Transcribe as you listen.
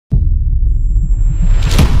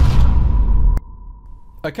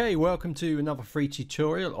Okay, welcome to another free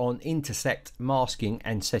tutorial on intersect, masking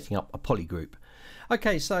and setting up a polygroup.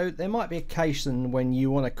 Okay, so there might be a case when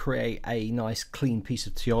you want to create a nice clean piece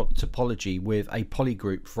of topology with a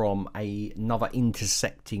polygroup from another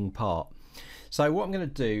intersecting part. So what I'm going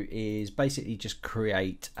to do is basically just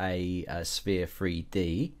create a sphere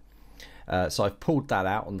 3D. So I've pulled that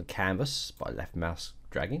out on the canvas by left mouse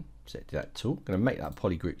dragging, set to that tool. I'm going to make that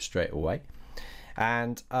polygroup straight away.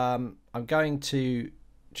 And I'm going to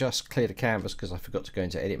just clear the canvas because I forgot to go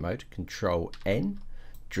into edit mode. Control N,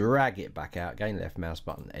 drag it back out again, left mouse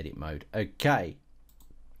button, edit mode. Okay,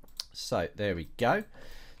 so there we go.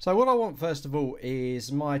 So what I want first of all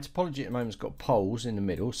is my topology at the moment's got poles in the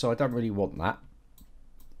middle, so I don't really want that.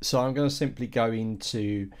 So I'm going to simply go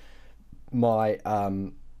into my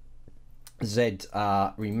Z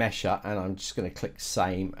remesher, and I'm just going to click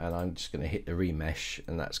same, and I'm just going to hit the remesh,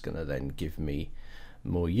 and that's going to then give me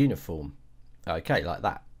more uniform. Okay, like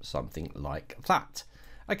that, something like that.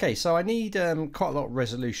 Okay, so I need quite a lot of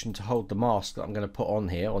resolution to hold the mask that I'm going to put on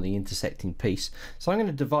here on the intersecting piece. So I'm going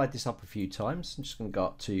to divide this up a few times. I'm just going to go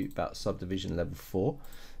up to about subdivision level 4,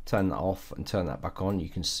 turn that off and turn that back on. You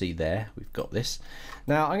can see there we've got this.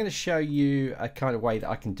 Now I'm going to show you a kind of way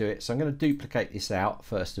that I can do it. So I'm going to duplicate this out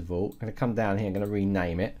first of all. I'm going to come down here, I'm going to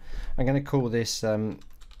rename it. I'm going to call this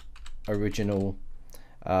original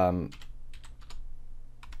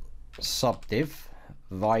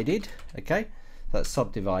subdivided. Okay, that's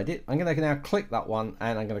subdivided. I'm going to now click that one,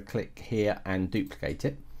 and I'm going to click here and duplicate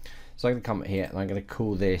it. So I'm going to come here and I'm going to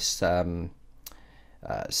call this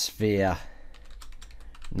sphere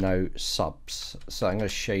no subs. So I'm going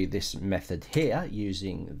to show you this method here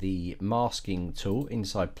using the masking tool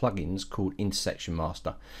inside plugins called Intersection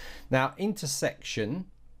Master. Now intersection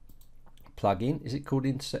plugin, is it called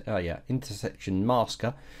Intersection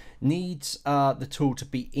Masker, needs the tool to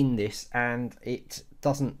be in this, and it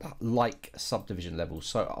doesn't like subdivision levels.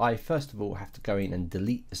 So I first of all have to go in and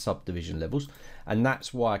delete the subdivision levels, and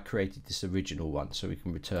that's why I created this original one, so we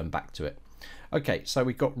can return back to it. Okay, so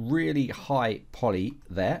we've got really high poly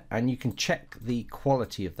there, and you can check the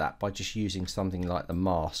quality of that by just using something like the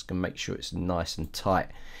mask and make sure it's nice and tight.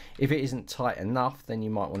 If it isn't tight enough, then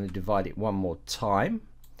you might want to divide it one more time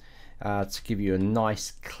to give you a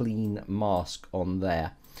nice clean mask on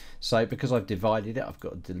there. So because I've divided it, I've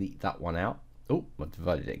got to delete that one out. Oh, I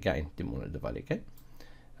divided it again, didn't want to divide it again.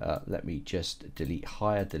 Let me just delete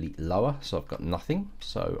higher, delete lower, so I've got nothing.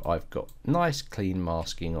 So I've got nice clean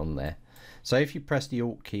masking on there. So if you press the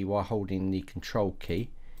Alt key while holding the Control key,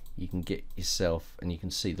 you can get yourself, and you can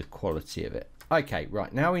see the quality of it. Okay,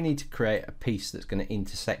 right, now we need to create a piece that's going to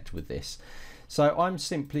intersect with this. So I'm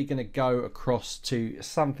simply going to go across to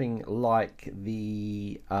something like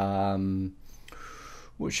the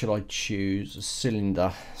what should I choose? A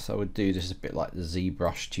cylinder. So I would do this a bit like the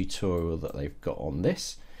ZBrush tutorial that they've got on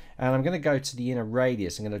this. And I'm going to go to the inner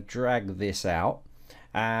radius. I'm going to drag this out,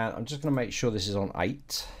 and I'm just going to make sure this is on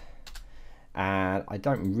 8. And I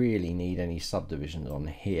don't really need any subdivisions on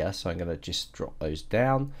here, so I'm going to just drop those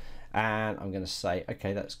down, and I'm going to say,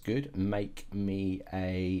 okay, that's good. Make me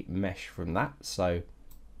a mesh from that. So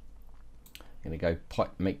I'm going to go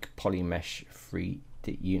make polymesh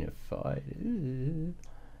 3D unified.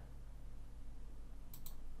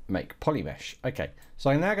 Make polymesh. Okay, so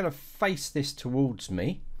I'm now going to face this towards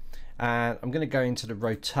me, and I'm going to go into the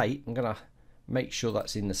rotate. I'm going to make sure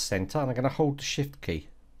that's in the center, and I'm going to hold the shift key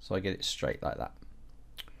so I get it straight like that.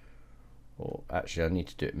 Or actually I need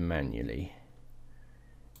to do it manually.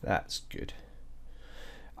 That's good.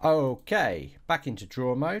 Okay, back into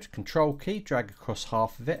draw mode. Control key, drag across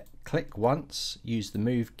half of it, click once, use the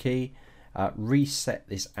move key, reset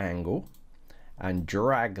this angle and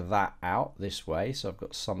drag that out this way. So I've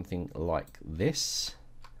got something like this.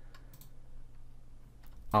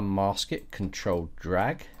 Unmask it, control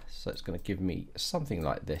drag. So it's going to give me something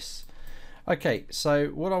like this. Okay, so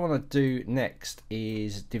what I want to do next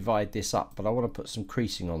is divide this up, but I want to put some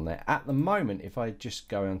creasing on there. At the moment, if I just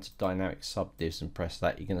go into dynamic subdivs and press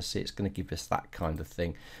that, you're going to see it's going to give us that kind of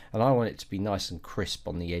thing. And I want it to be nice and crisp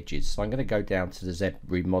on the edges. So I'm going to go down to the Z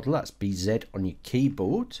remodeler. That's BZ on your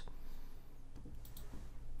keyboard.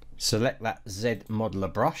 Select that Z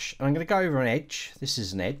modeler brush. And I'm going to go over an edge. This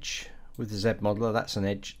is an edge. With the Z modeler, that's an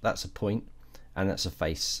edge, that's a point, and that's a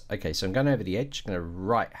face. Okay, so I'm going over the edge, I'm going to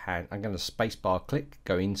right hand, I'm going to space bar click,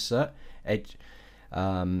 go insert, edge,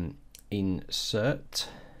 insert,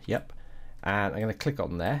 yep, and I'm going to click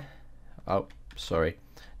on there. Oh, sorry,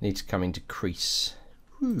 need to come into crease.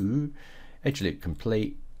 Ooh. Edge loop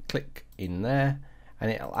complete, click in there,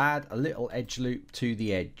 and it'll add a little edge loop to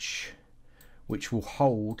the edge, which will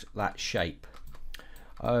hold that shape.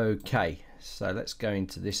 Okay, so let's go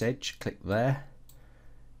into this edge, click there,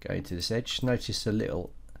 go into this edge, notice a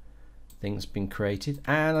little thing's been created,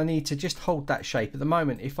 and I need to just hold that shape. At the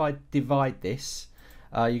moment, if I divide this,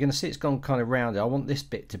 you're going to see it's gone kind of rounded. I want this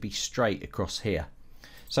bit to be straight across here.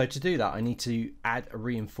 So to do that, I need to add a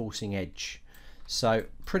reinforcing edge. So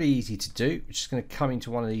pretty easy to do. We're just going to come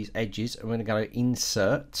into one of these edges, and we're going to go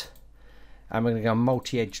insert, and we're going to go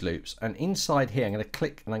multi-edge loops, and inside here I'm going to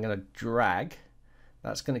click and I'm going to drag.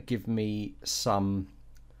 That's going to give me some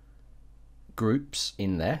groups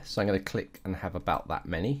in there, so I'm going to click and have about that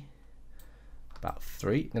many, about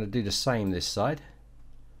 3. I'm going to do the same this side,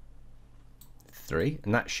 3,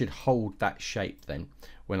 and that should hold that shape then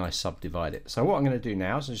when I subdivide it. So what I'm going to do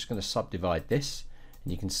now is I'm just going to subdivide this,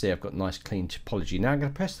 and you can see I've got nice clean topology. Now I'm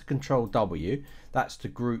going to press the Control W, that's to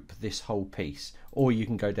group this whole piece, or you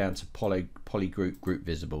can go down to polygroup, group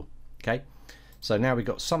visible. Okay, so now we've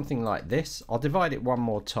got something like this. I'll divide it one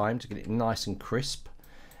more time to get it nice and crisp,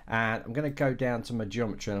 and I'm going to go down to my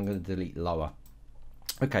geometry and I'm going to delete lower.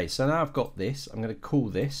 Okay, so now I've got this. I'm going to call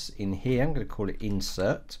this in here, I'm going to call it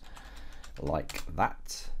insert, like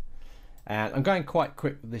that. And I'm going quite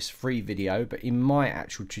quick with this free video, but in my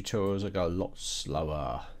actual tutorials I go a lot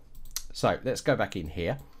slower. So let's go back in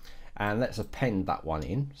here and let's append that one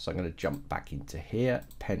in. So I'm going to jump back into here,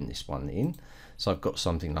 append this one in. So I've got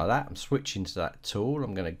something like that. I'm switching to that tool.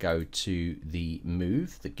 I'm going to go to the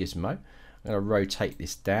move, the gizmo. I'm going to rotate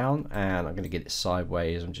this down and I'm going to get it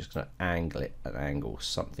sideways. I'm just going to angle it at an angle,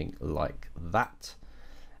 something like that,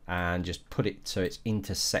 and just put it so it's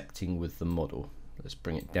intersecting with the model. Let's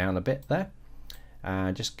bring it down a bit there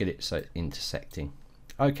and just get it so it's intersecting.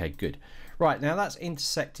 Okay, good. Right, now that's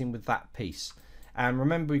intersecting with that piece, and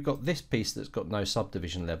remember we've got this piece that's got no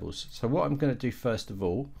subdivision levels. So what I'm going to do first of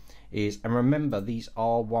all is, and remember these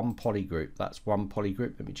are one polygroup, that's one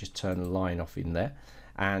polygroup. Let me just turn a line off in there,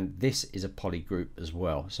 and this is a polygroup as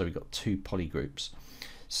well, so we've got 2 polygroups.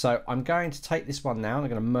 So I'm going to take this one now and I'm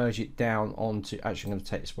going to merge it down onto, actually I'm going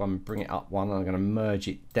to take this one, bring it up one, and I'm going to merge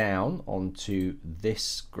it down onto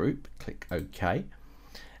this group. Click OK,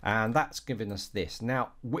 and that's giving us this.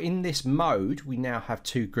 Now in this mode we now have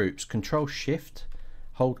 2 groups. Control Shift,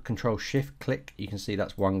 hold Control Shift, click, you can see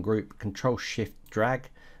that's one group. Control Shift drag,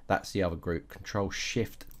 that's the other group. Control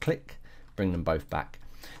Shift click, bring them both back.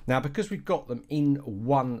 Now because we've got them in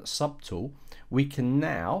one subtool, we can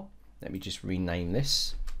now, let me just rename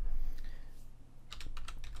this,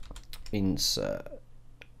 insert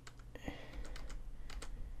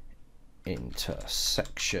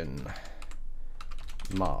intersection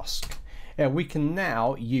mask. Yeah, we can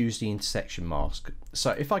now use the intersection mask.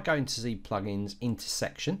 So if I go into Z plugins,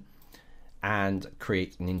 intersection, and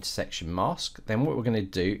create an intersection mask, then what we're going to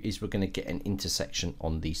do is we're going to get an intersection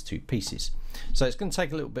on these 2 pieces. So it's going to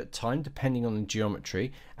take a little bit of time depending on the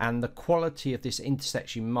geometry, and the quality of this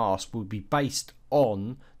intersection mask will be based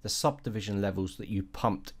on the subdivision levels that you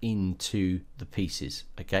pumped into the pieces.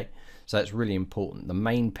 Okay, so it's really important. The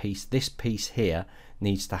main piece, this piece here,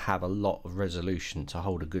 needs to have a lot of resolution to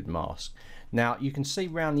hold a good mask. Now you can see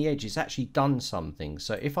around the edge it's actually done something.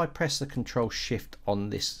 So if I press the Control Shift on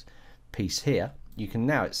this piece here, you can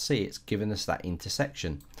now see it's given us that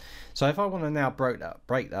intersection. So if I want to now break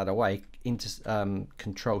that away, into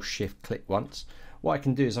Control Shift click once, what I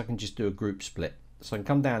can do is I can just do a group split. So I can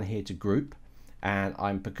come down here to group,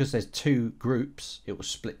 and because there's 2 groups, it will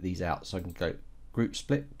split these out. So I can go group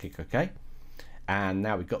split, click OK, and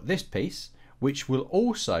now we've got this piece which will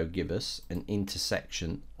also give us an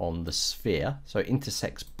intersection on the sphere, so it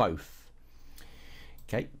intersects both.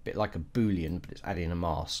 Okay, a bit like a boolean, but it's adding a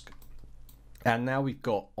mask. And now we've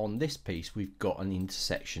got, on this piece, we've got an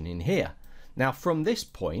intersection in here. Now from this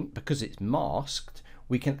point, because it's masked,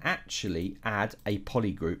 we can actually add a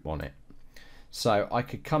polygroup on it. So I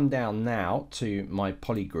could come down now to my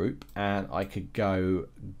polygroup and I could go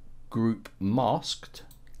group masked,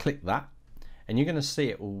 click that, and you're going to see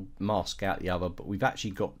it will mask out the other, but we've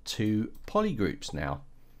actually got 2 polygroups now.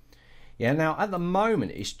 Yeah, now at the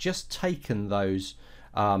moment it's just taken those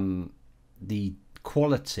the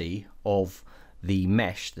quality of the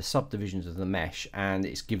mesh, the subdivisions of the mesh, and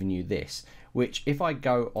it's given you this, which if I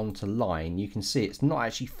go onto line, you can see it's not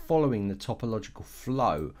actually following the topological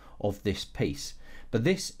flow of this piece. But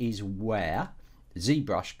this is where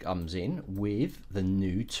ZBrush comes in with the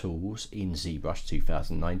new tools in ZBrush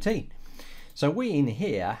 2019. So we in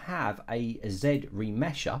here have a Z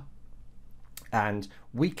remesher, and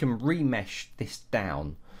we can remesh this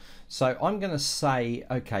down. So I'm going to say,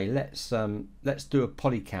 okay, let's do a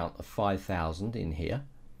poly count of 5,000 in here,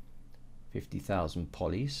 50,000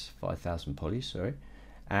 polys, 5,000 polys, sorry,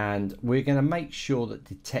 and we're going to make sure that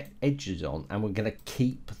detect edges on, and we're going to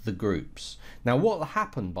keep the groups. Now what will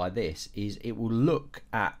happen by this is it will look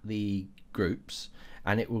at the groups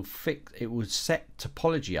and it will set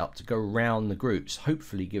topology up to go around the groups,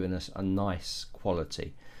 hopefully giving us a nice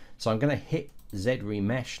quality. So I'm going to hit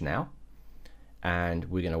ZRemesh now, and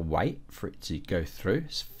we're going to wait for it to go through.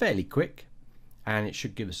 It's fairly quick and it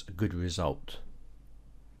should give us a good result.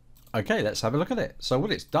 Okay, let's have a look at it. So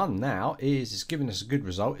what it's done now is it's given us a good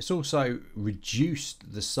result. It's also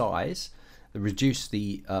reduced the size, reduced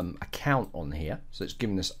the account on here, so it's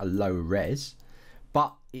given us a low res,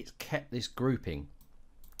 but it's kept this grouping.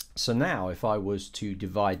 So now if I was to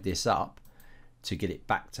divide this up to get it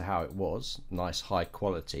back to how it was, nice high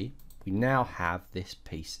quality, we now have this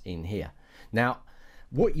piece in here. Now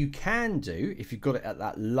what you can do if you've got it at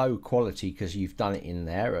that low quality, because you've done it in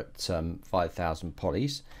there at 5,000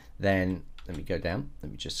 polys, then let me go down,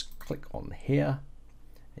 let me just click on here,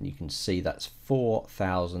 and you can see that's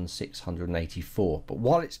 4,684. But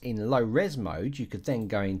while it's in low res mode, you could then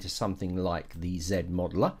go into something like the Z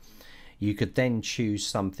modeler. You could then choose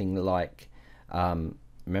something like,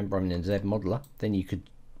 remember I'm in the Z modeler, then you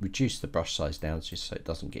could reduce the brush size down just so it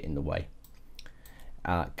doesn't get in the way.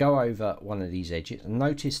 Go over one of these edges and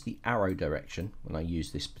notice the arrow direction when I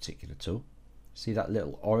use this particular tool. See that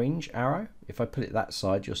little orange arrow? If I put it that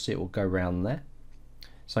side, you'll see it will go around there.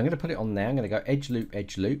 So I'm going to put it on there. I'm going to go edge loop,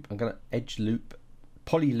 edge loop. I'm going to edge loop,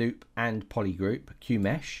 poly loop and polygroup, Q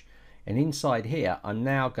mesh. And inside here, I'm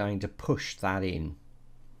now going to push that in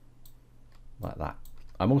like that.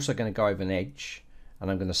 I'm also going to go over an edge and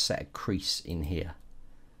I'm going to set a crease in here.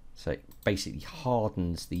 So it basically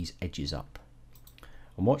hardens these edges up.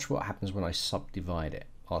 And watch what happens when I subdivide it.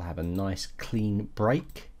 I'll have a nice clean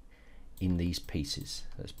break in these pieces.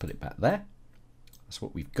 Let's put it back there. That's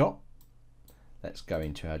what we've got. Let's go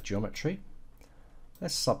into our geometry.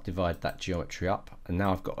 Let's subdivide that geometry up, and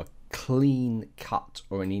now I've got a clean cut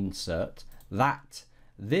or an insert that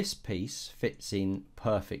this piece fits in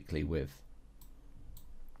perfectly with.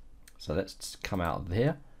 So let's come out of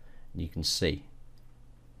here, and you can see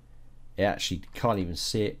it actually can't even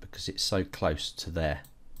see it because it's so close to there.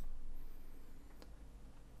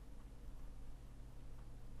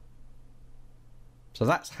 So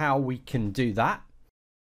that's how we can do that.